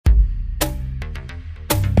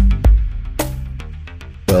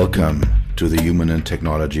Welcome to the Human and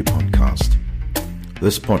Technology Podcast.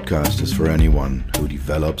 This podcast is for anyone who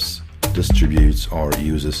develops, distributes, or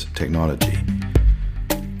uses technology.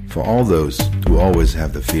 For all those who always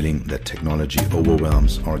have the feeling that technology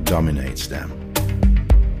overwhelms or dominates them.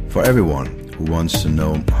 For everyone who wants to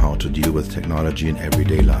know how to deal with technology in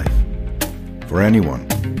everyday life. For anyone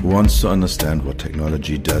who wants to understand what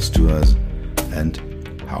technology does to us and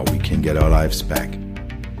how we can get our lives back.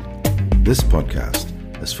 This podcast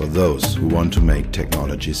is for those who want to make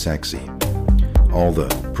technology sexy. All the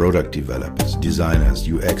product developers, designers,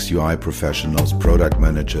 UX, UI professionals, product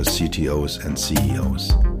managers, CTOs, and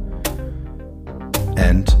CEOs.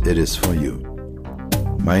 And it is for you.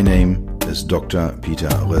 My name is Dr. Peter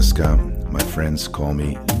Röska. My friends call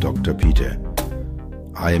me Dr. Peter.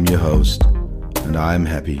 I am your host, and I am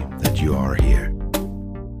happy that you are here.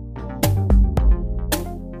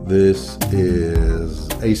 This is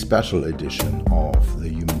a special edition of the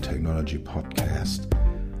Human Technology Podcast.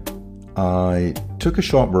 I took a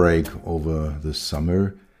short break over the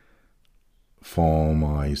summer for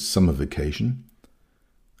my summer vacation.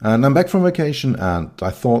 And I'm back from vacation, and I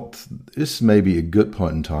thought this may be a good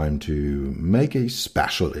point in time to make a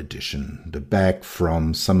special edition, the back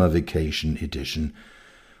from summer vacation edition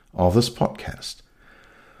of this podcast.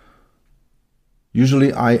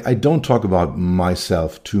 Usually I don't talk about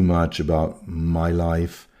myself too much, about my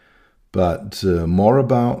life, but more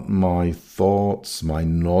about my thoughts, my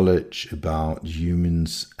knowledge about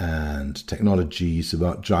humans and technologies,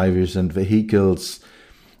 about drivers and vehicles,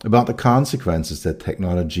 about the consequences that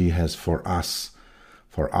technology has for us,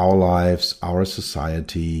 for our lives, our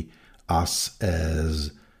society, us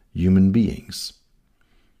as human beings.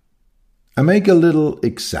 I make a little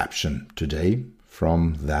exception today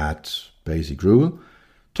from that basic rule,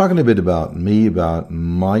 talking a bit about me, about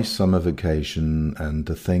my summer vacation and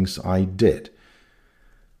the things I did.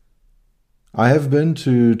 I have been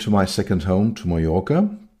to my second home, to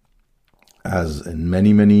Mallorca, as in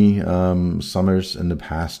many summers in the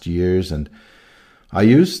past years, and I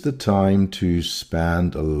used the time to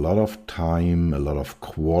spend a lot of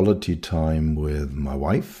quality time with my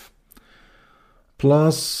wife,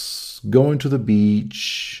 plus going to the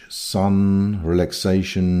beach, sun,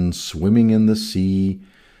 relaxation, swimming in the sea,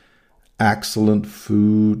 excellent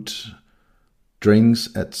food, drinks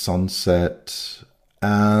at sunset,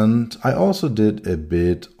 and I also did a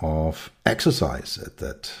bit of exercise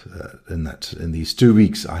in these 2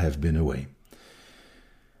 weeks I have been away.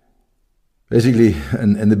 Basically,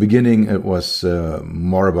 in the beginning, it was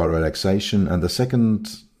more about relaxation, and the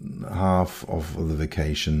second half of the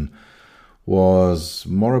vacation was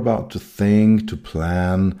more about to think, to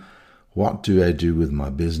plan, what do I do with my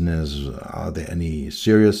business? Are there any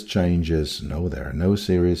serious changes? No, there are no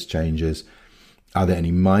serious changes. Are there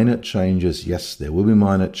any minor changes? Yes, there will be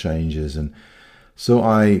minor changes. And so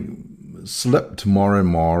I slipped more and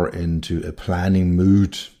more into a planning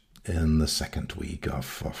mood in the second week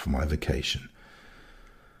of my vacation.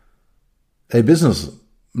 A business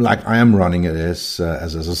like I am running it as a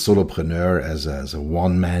solopreneur, as a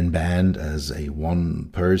one-man band, as a one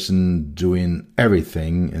person doing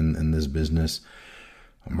everything in this business,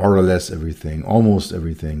 more or less everything, almost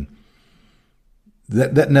everything.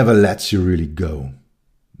 That never lets you really go.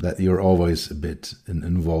 That you're always a bit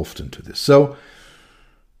involved into this. So,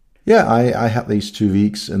 yeah, I had these 2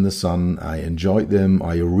 weeks in the sun. I enjoyed them.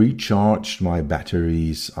 I recharged my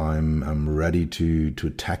batteries. I'm ready to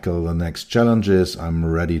tackle the next challenges. I'm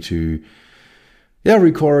ready to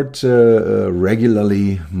record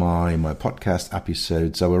regularly my podcast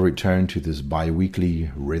episodes. I will return to this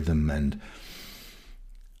bi-weekly rhythm and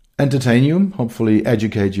entertain you, hopefully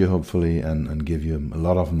educate you, hopefully, and give you a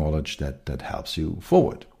lot of knowledge that helps you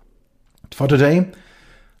forward. For today,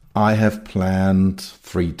 I have planned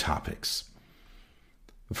 3 topics.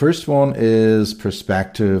 The first one is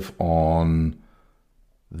perspective on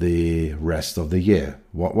the rest of the year.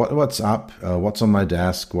 What's up? What's on my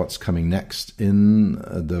desk? What's coming next in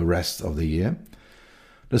the rest of the year?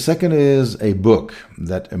 The second is a book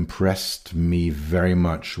that impressed me very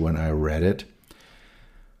much when I read it.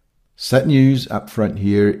 Sad news up front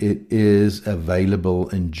here, it is available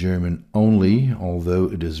in German only,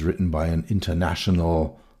 although it is written by an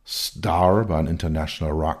international star, by an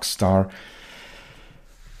international rock star.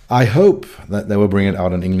 I hope that they will bring it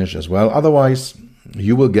out in English as well. Otherwise,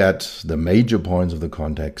 you will get the major points of the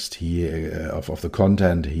context here, of the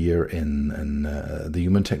content here in the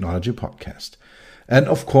Human Technology Podcast. And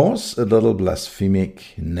of course, a little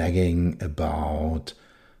blasphemic nagging about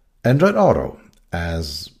Android Auto,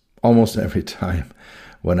 as almost every time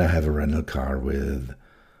when I have a rental car with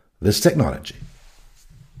this technology.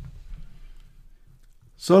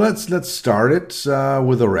 So let's start it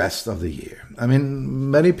with the rest of the year. I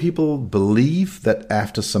mean, many people believe that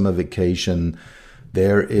after summer vacation,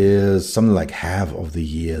 there is something like half of the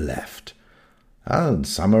year left.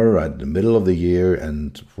 Summer at the middle of the year,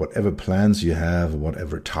 and whatever plans you have,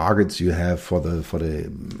 whatever targets you have for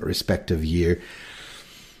the respective year,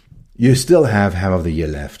 you still have half of the year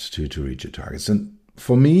left to reach your targets. And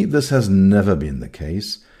for me, this has never been the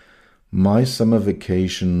case. My summer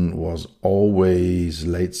vacation was always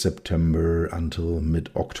late September until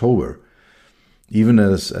mid-October. Even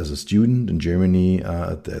as a student in Germany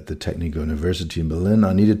at the Technical University in Berlin,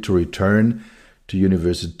 I needed to return to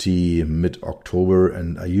university mid-October,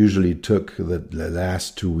 and I usually took the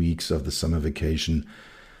last 2 weeks of the summer vacation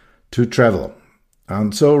to travel.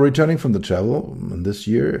 And so returning from the travel this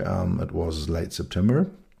year, it was late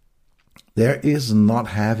September, there is not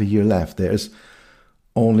half a year left. There is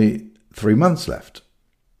only 3 months left.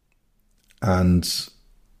 And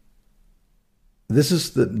this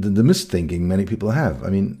is the misthinking many people have. I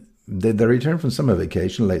mean, they return from summer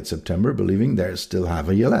vacation late September, believing there's still half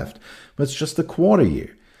a year left. But it's just a quarter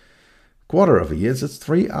year. Quarter of a year, so it's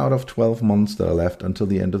 3 out of 12 months that are left until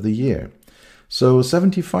the end of the year. So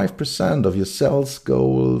 75% of your sales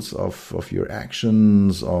goals, of your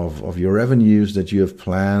actions, of your revenues that you have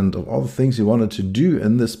planned, of all the things you wanted to do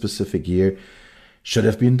in this specific year should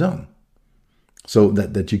have been done, so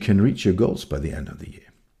that you can reach your goals by the end of the year.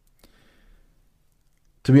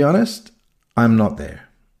 To be honest, I'm not there.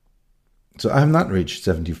 So I have not reached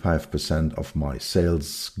 75% of my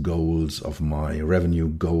sales goals, of my revenue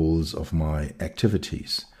goals, of my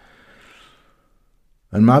activities.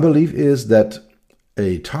 And my belief is that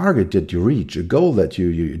a target that you reach, a goal that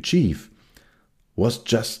you achieve, was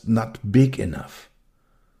just not big enough.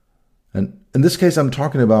 And in this case, I'm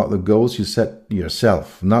talking about the goals you set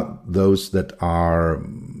yourself, not those that are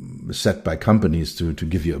set by companies to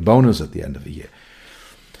give you a bonus at the end of the year.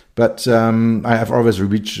 But I have always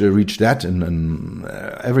reached that in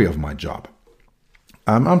every of my job.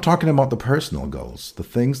 I'm talking about the personal goals, the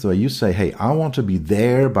things where you say, hey, I want to be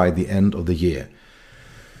there by the end of the year,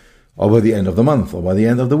 or by the end of the month, or by the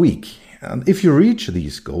end of the week. And if you reach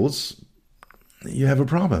these goals, you have a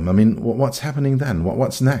problem. I mean, what's happening then?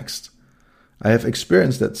 What's next? I have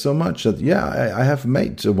experienced that so much that, I have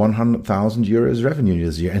made 100,000 euros revenue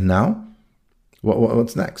this year. And now?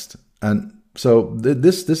 What's next? And so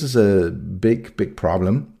this is a big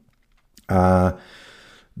problem that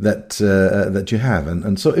you have.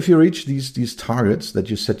 And so if you reach these targets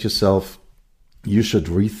that you set yourself, you should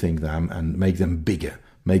rethink them and make them bigger.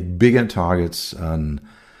 Make bigger targets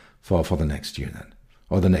for the next year then,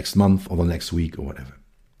 or the next month, or the next week, or whatever.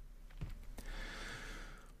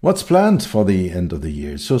 What's planned for the end of the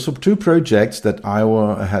year? So 2 projects that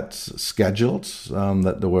I had scheduled,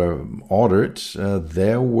 that they were ordered,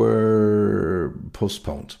 they were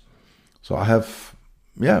postponed. So I have,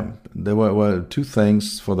 there were 2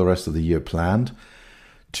 things for the rest of the year planned.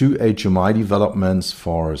 2 HMI developments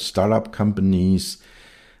for startup companies.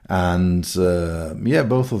 And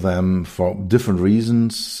both of them for different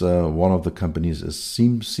reasons. One of the companies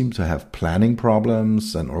seem to have planning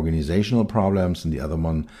problems and organizational problems, and the other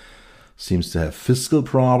one seems to have fiscal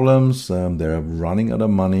problems. They're running out of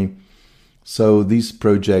money. So these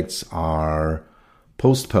projects are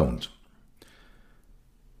postponed.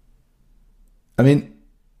 I mean,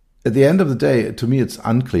 at the end of the day, to me, it's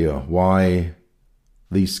unclear why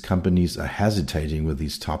these companies are hesitating with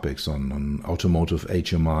these topics on automotive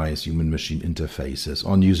HMIs, human-machine interfaces,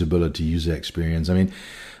 on usability, user experience. I mean,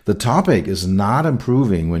 the topic is not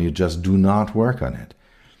improving when you just do not work on it.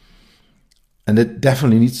 And it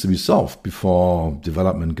definitely needs to be solved before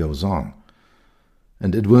development goes on.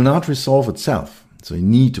 And it will not resolve itself. So you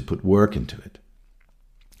need to put work into it.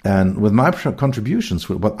 And with my contributions,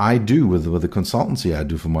 with what I do with the consultancy I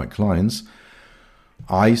do for my clients,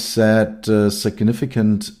 I set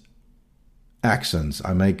significant accents.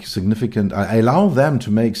 I allow them to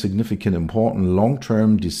make significant, important,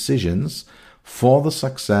 long-term decisions for the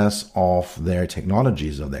success of their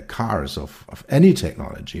technologies, of their cars, of any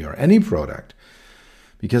technology or any product.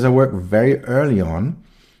 Because I work very early on,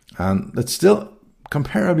 and it's still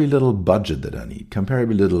comparably little budget that I need,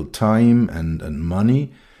 comparably little time and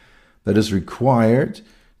money that is required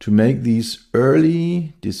to make these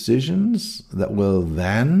early decisions that will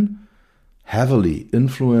then heavily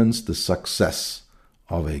influence the success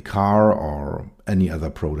of a car or any other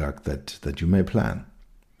product that you may plan.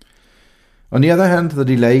 On the other hand, the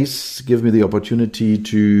delays give me the opportunity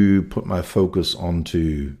to put my focus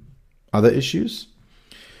onto other issues.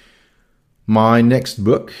 My next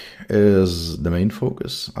book is the main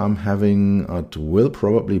focus I'm having. It will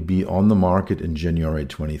probably be on the market in January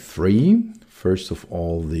 23. First of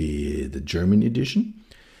all, the German edition.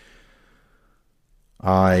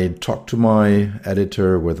 I talked to my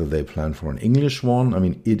editor whether they plan for an English one. I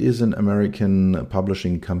mean, it is an American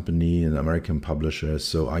publishing company, an American publisher,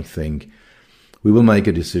 so I think we will make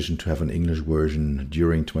a decision to have an English version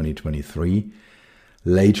during 2023,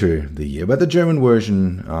 later the year. But the German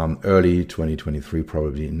version, early 2023,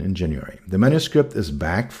 probably in January. The manuscript is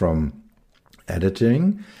back from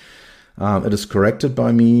editing. It is corrected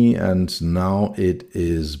by me, and now it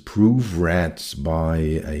is proofread by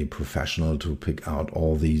a professional to pick out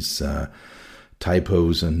all these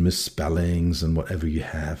typos and misspellings and whatever you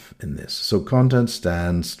have in this. So content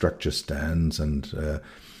stands, structure stands, and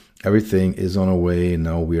everything is on our way.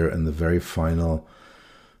 Now we are in the very final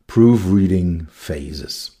proofreading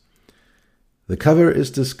phases. The cover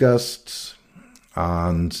is discussed,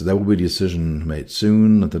 and there will be a decision made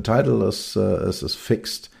soon. The title is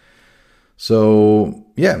fixed. So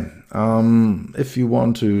yeah, if you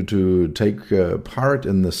want to take part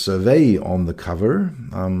in the survey on the cover,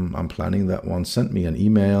 I'm planning that one. Send me an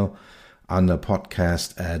email under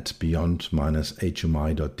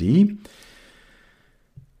podcast@beyond-hmi.de.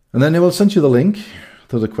 And then I will send you the link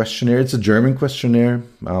to the questionnaire. It's a German questionnaire,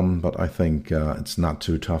 but I think it's not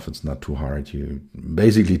too tough. It's not too hard. You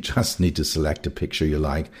basically just need to select a picture you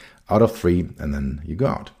like out of 3, and then you go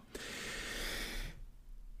out.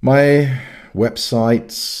 My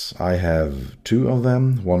websites, I have 2 of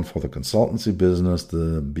them. One for the consultancy business,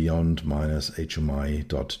 the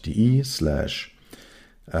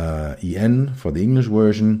beyond-hmi.de/en for the English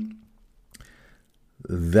version.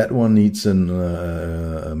 That one needs a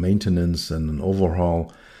maintenance and an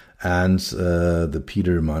overhaul. And the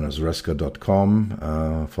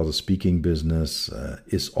peter-reska.com for the speaking business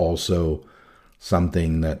is also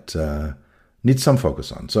something that needs some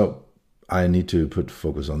focus on. So I need to put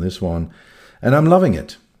focus on this one, and I'm loving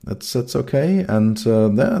it. That's okay. And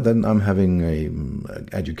then I'm having a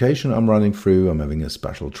education I'm running through. I'm having a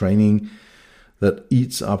special training that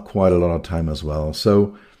eats up quite a lot of time as well.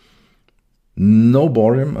 So no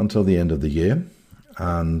boredom until the end of the year,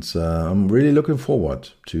 and I'm really looking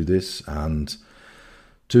forward to this. And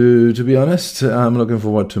to be honest, I'm looking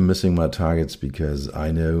forward to missing my targets, because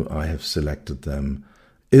I know I have selected them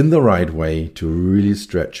in the right way to really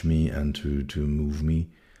stretch me and to move me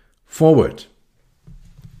forward.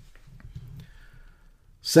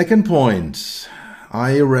 Second point,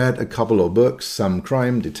 I read a couple of books, some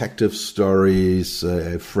crime detective stories,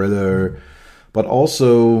 a thriller, but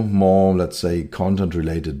also more, let's say,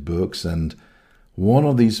 content-related books. And one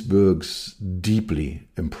of these books deeply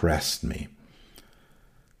impressed me.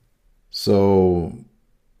 So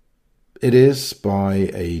it is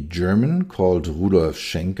by a German called Rudolf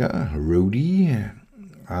Schenker, Rudi.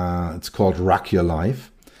 It's called Rock Your Life.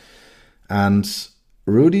 And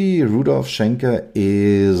Rudolf Schenker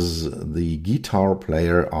is the guitar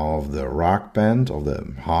player of the rock band, of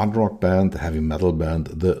the hard rock band, the heavy metal band,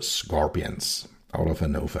 the Scorpions, out of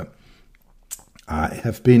Hannover. I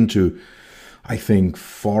have been to, I think,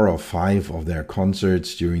 4 or 5 of their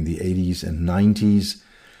concerts during the 80s and 90s.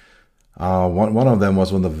 One of them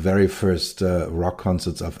was one of the very first rock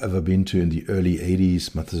concerts I've ever been to in the early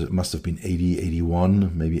 80s. Must have been 80,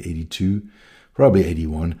 81, maybe 82, probably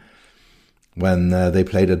 81. When they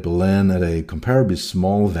played at Berlin at a comparably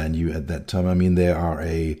small venue at that time. I mean, there are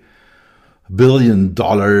 $1 billion,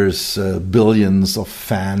 billions of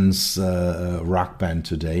fans rock band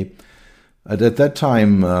today. At that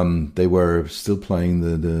time, they were still playing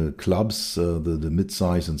the clubs, the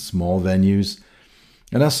mid-size and small venues.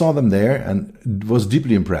 And I saw them there and was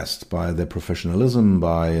deeply impressed by their professionalism,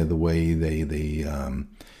 by the way they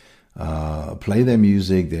play their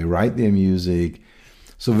music, they write their music.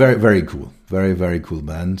 So very, very cool. Very, very cool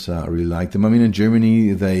band. I really like them. I mean, in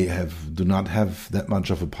Germany, they do not have that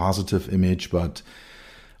much of a positive image, but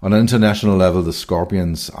on an international level, the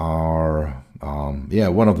Scorpions are,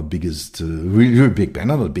 one of the biggest, really big band.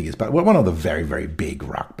 Not the biggest, but one of the very, very big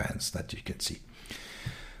rock bands that you can see.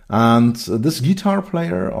 And this guitar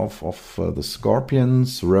player of the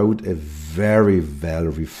Scorpions wrote a very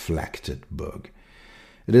well-reflected book.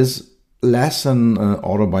 It is less an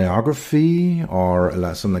autobiography or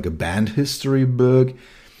less like a band history book,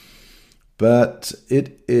 but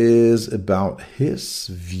it is about his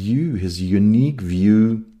view, his unique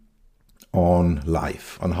view on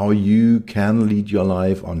life, on how you can lead your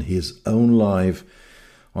life, on his own life,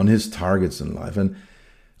 on his targets in life. And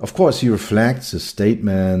of course, he reflects his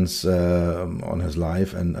statements on his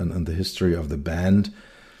life and the history of the band.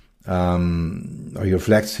 or he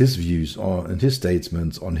reflects his views and his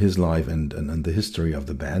statements on his life and the history of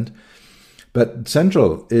the band. But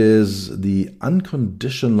central is the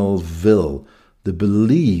unconditional will, the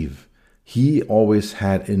belief he always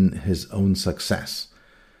had in his own success,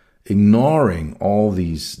 ignoring all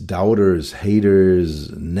these doubters,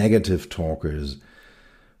 haters, negative talkers,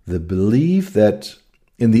 the belief that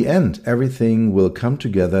in the end everything will come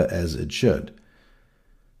together as it should.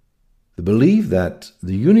 The belief that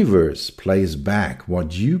the universe plays back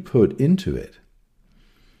what you put into it.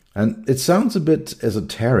 And it sounds a bit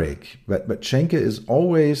esoteric, but Schenker is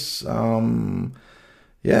always,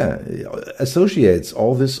 associates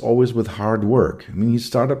all this always with hard work. I mean, he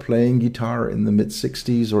started playing guitar in the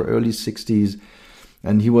mid-60s or early 60s,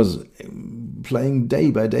 and he was playing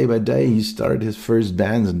day by day by day. He started his first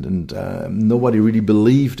bands, and nobody really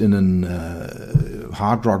believed in a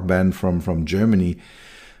hard rock band from Germany.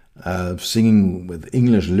 Singing with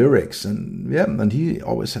English lyrics, and he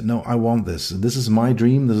always said, no, I want this. This is my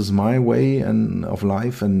dream. This is my way of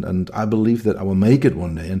life, and I believe that I will make it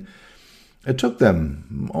one day. And it took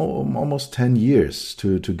them almost 10 years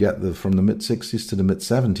to get from the mid-60s to the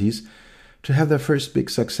mid-70s to have their first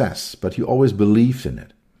big success, but he always believed in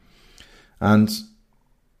it. And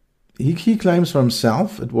he claims for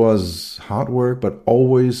himself it was hard work, but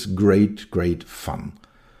always great fun.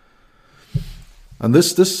 And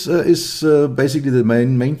this is basically the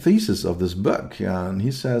main thesis of this book. Yeah, and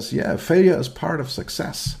he says, failure is part of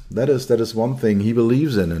success. That is one thing he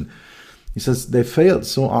believes in. And he says they failed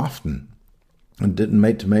so often and didn't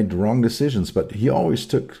made the wrong decisions, but he always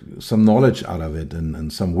took some knowledge out of it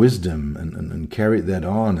and some wisdom and carried that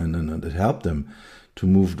on, and it helped them to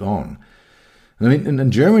move on. And I mean,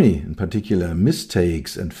 in Germany in particular,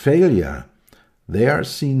 mistakes and failure, they are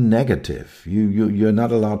seen negative. You're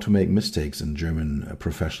not allowed to make mistakes in German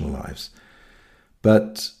professional lives.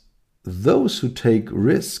 But those who take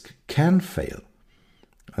risk can fail.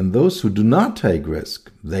 And those who do not take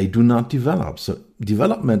risk, they do not develop. So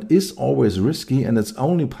development is always risky, and it's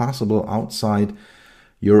only possible outside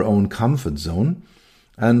your own comfort zone.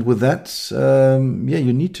 And with that,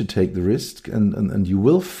 you need to take the risk, and you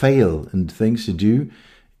will fail in things you do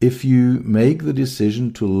if you make the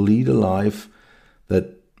decision to lead a life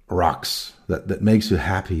that rocks, that makes you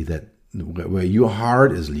happy, where your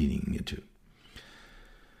heart is leading you to.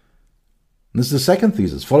 And this is the second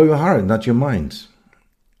thesis: follow your heart, not your mind.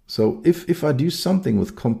 So if I do something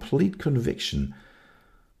with complete conviction,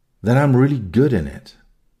 then I'm really good in it.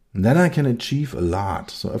 And then I can achieve a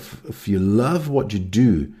lot. So if you love what you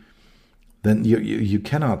do, then you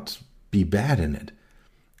cannot be bad in it.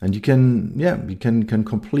 And you can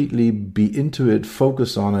completely be into it,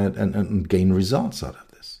 focus on it, and gain results out of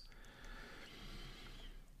this.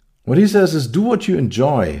 What he says is, do what you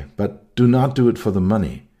enjoy, but do not do it for the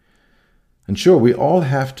money. And sure, we all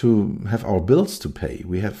have to have our bills to pay.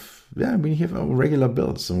 We have our regular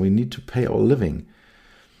bills, and we need to pay our living.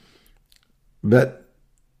 But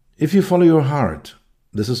if you follow your heart,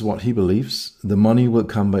 this is what he believes, the money will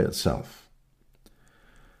come by itself.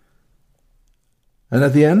 And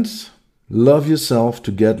at the end, love yourself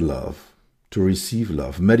to get love, to receive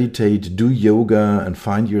love. Meditate, do yoga, and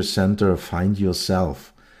find your center, find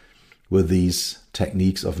yourself with these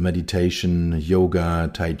techniques of meditation, yoga,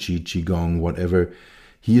 tai chi, qigong, whatever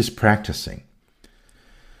he is practicing.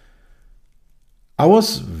 I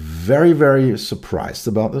was very, very surprised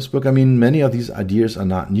about this book. I mean, many of these ideas are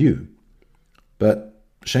not new, but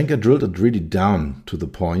Schenker drilled it really down to the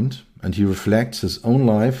point, and he reflects his own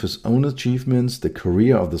life, his own achievements, the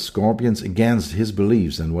career of the Scorpions against his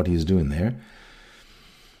beliefs and what he's doing there.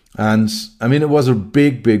 And I mean, it was a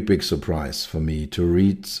big surprise for me to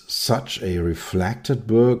read such a reflected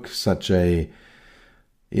book, such a,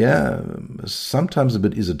 sometimes a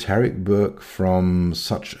bit esoteric book from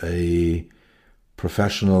such a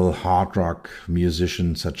professional hard rock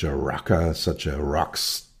musician, such a rocker, such a rock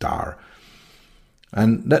star.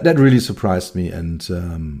 And that really surprised me,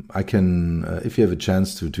 and I can, if you have a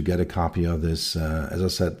chance to get a copy of this, as I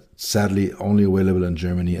said, sadly only available in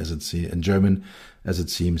German as it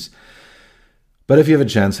seems. But if you have a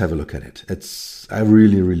chance, have a look at it. I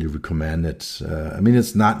really recommend it. I mean,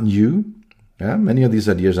 it's not new. Yeah, many of these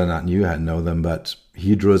ideas are not new. I know them, but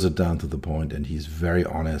he drills it down to the point, and he's very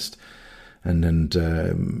honest, and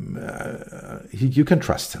you can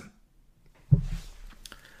trust him.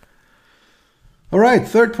 All right,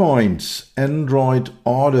 third point, Android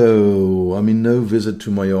Auto. I mean, no visit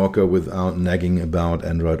to Mallorca without nagging about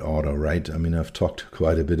Android Auto, right? I mean, I've talked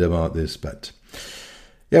quite a bit about this, but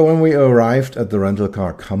yeah, when we arrived at the rental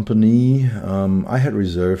car company, I had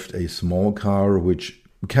reserved a small car, which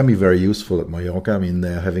can be very useful at Mallorca. I mean,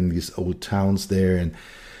 they're having these old towns there and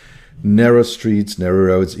narrow streets, narrow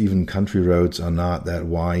roads, even country roads are not that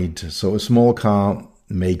wide. So a small car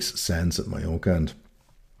makes sense at Mallorca. And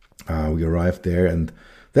we arrived there and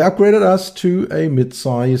they upgraded us to a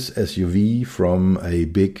mid-size SUV from a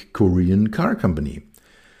big Korean car company.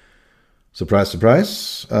 Surprise,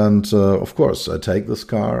 surprise. And of course, I took this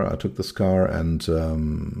car and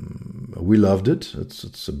we loved it.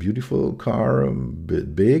 It's a beautiful car, a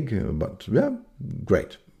bit big, but yeah,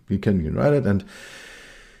 great. You can ride it. And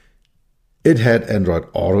it had Android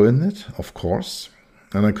Auto in it, of course.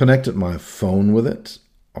 And I connected my phone with it,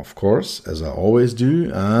 of course, as I always do.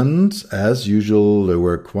 And as usual, there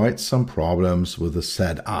were quite some problems with the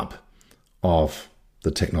setup of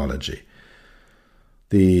the technology.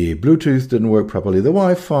 The Bluetooth didn't work properly, the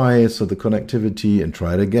Wi-Fi, so the connectivity, and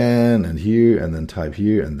try it again, and here, and then type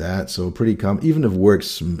here and that. So pretty even if it works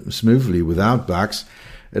smoothly without bugs,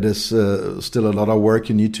 it is still a lot of work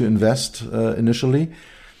you need to invest initially.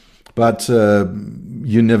 But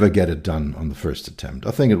you never get it done on the first attempt.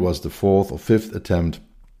 I think it was the fourth or fifth attempt,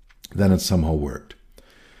 then it somehow worked.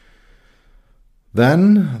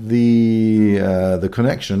 Then the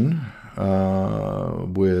connection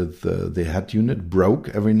with the head unit broke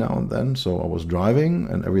every now and then. So I was driving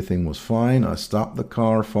and everything was fine. I stopped the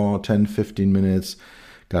car for 10-15 minutes,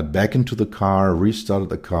 got back into the car, restarted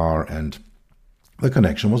the car, and the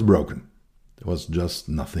connection was broken. There was just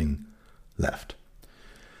nothing left.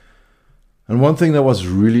 And one thing that was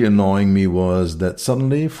really annoying me was that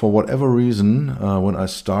suddenly, for whatever reason, when I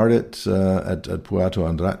started at Puerto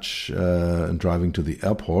Andratx and driving to the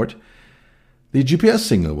airport, the GPS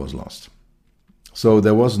signal was lost. So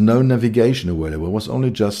there was no navigation available. It was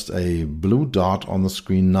only just a blue dot on the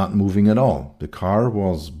screen not moving at all. The car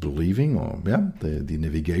was believing, the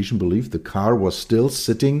navigation believed the car was still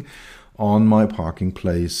sitting on my parking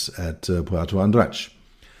place at Puerto Andratx.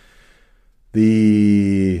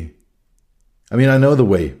 I know the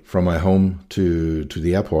way from my home to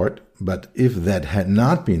the airport, but if that had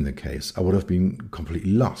not been the case, I would have been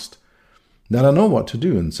completely lost. Now I don't know what to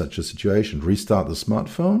do in such a situation. Restart the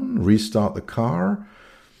smartphone, restart the car.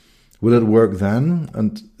 Will it work then?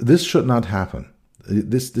 And this should not happen.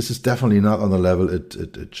 This is definitely not on the level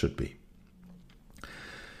it should be.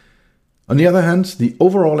 On the other hand, the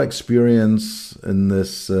overall experience in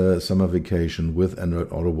this summer vacation with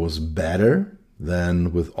Android Auto was better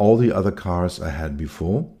than with all the other cars I had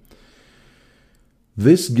before.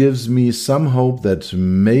 This gives me some hope that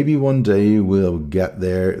maybe one day we'll get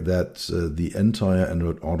there, that the entire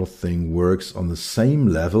Android Auto thing works on the same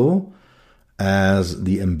level as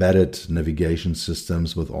the embedded navigation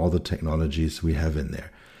systems with all the technologies we have in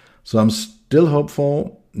there. So I'm still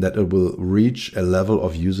hopeful that it will reach a level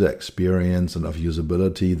of user experience and of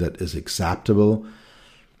usability that is acceptable.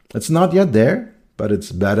 It's not yet there, but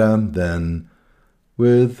it's better than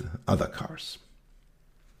with other cars.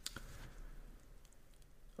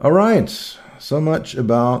 All right, so much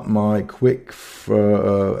about my quick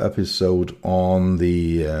episode on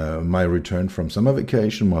my return from summer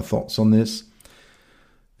vacation, my thoughts on this,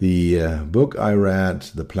 the book I read,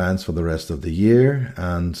 the plans for the rest of the year,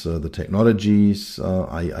 and the technologies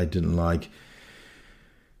I didn't like.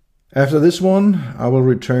 After this one, I will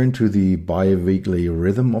return to the bi-weekly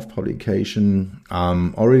rhythm of publication.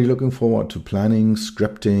 I'm already looking forward to planning,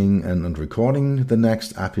 scripting, and recording the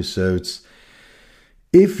next episodes.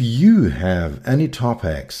 If you have any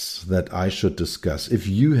topics that I should discuss, if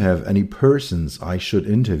you have any persons I should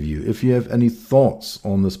interview, if you have any thoughts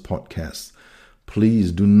on this podcast,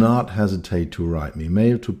 please do not hesitate to write me.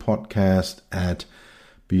 Mail to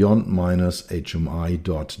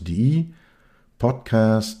podcast@beyond-hmi.de,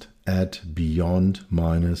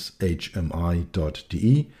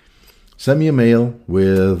 podcast@beyond-hmi.de. Send me a mail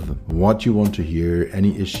with what you want to hear,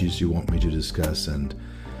 any issues you want me to discuss, and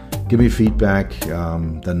give me feedback.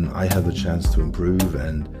 Then I have the chance to improve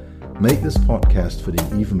and make this podcast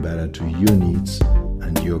fitting even better to your needs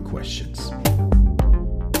and your questions.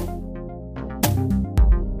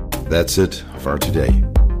 That's it for today.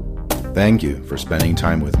 Thank you for spending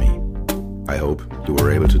time with me. I hope you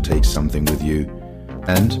were able to take something with you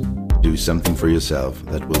and do something for yourself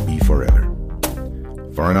that will be forever.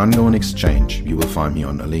 For an ongoing exchange, you will find me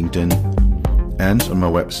on LinkedIn and on my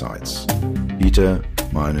websites,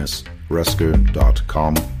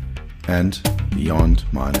 peter-rusker.com and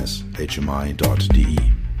beyond-hmi.de.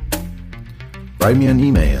 Write me an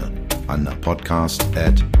email on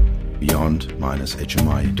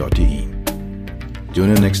podcast@beyond-hmi.de. Tune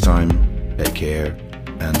in next time, take care,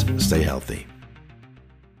 and stay healthy.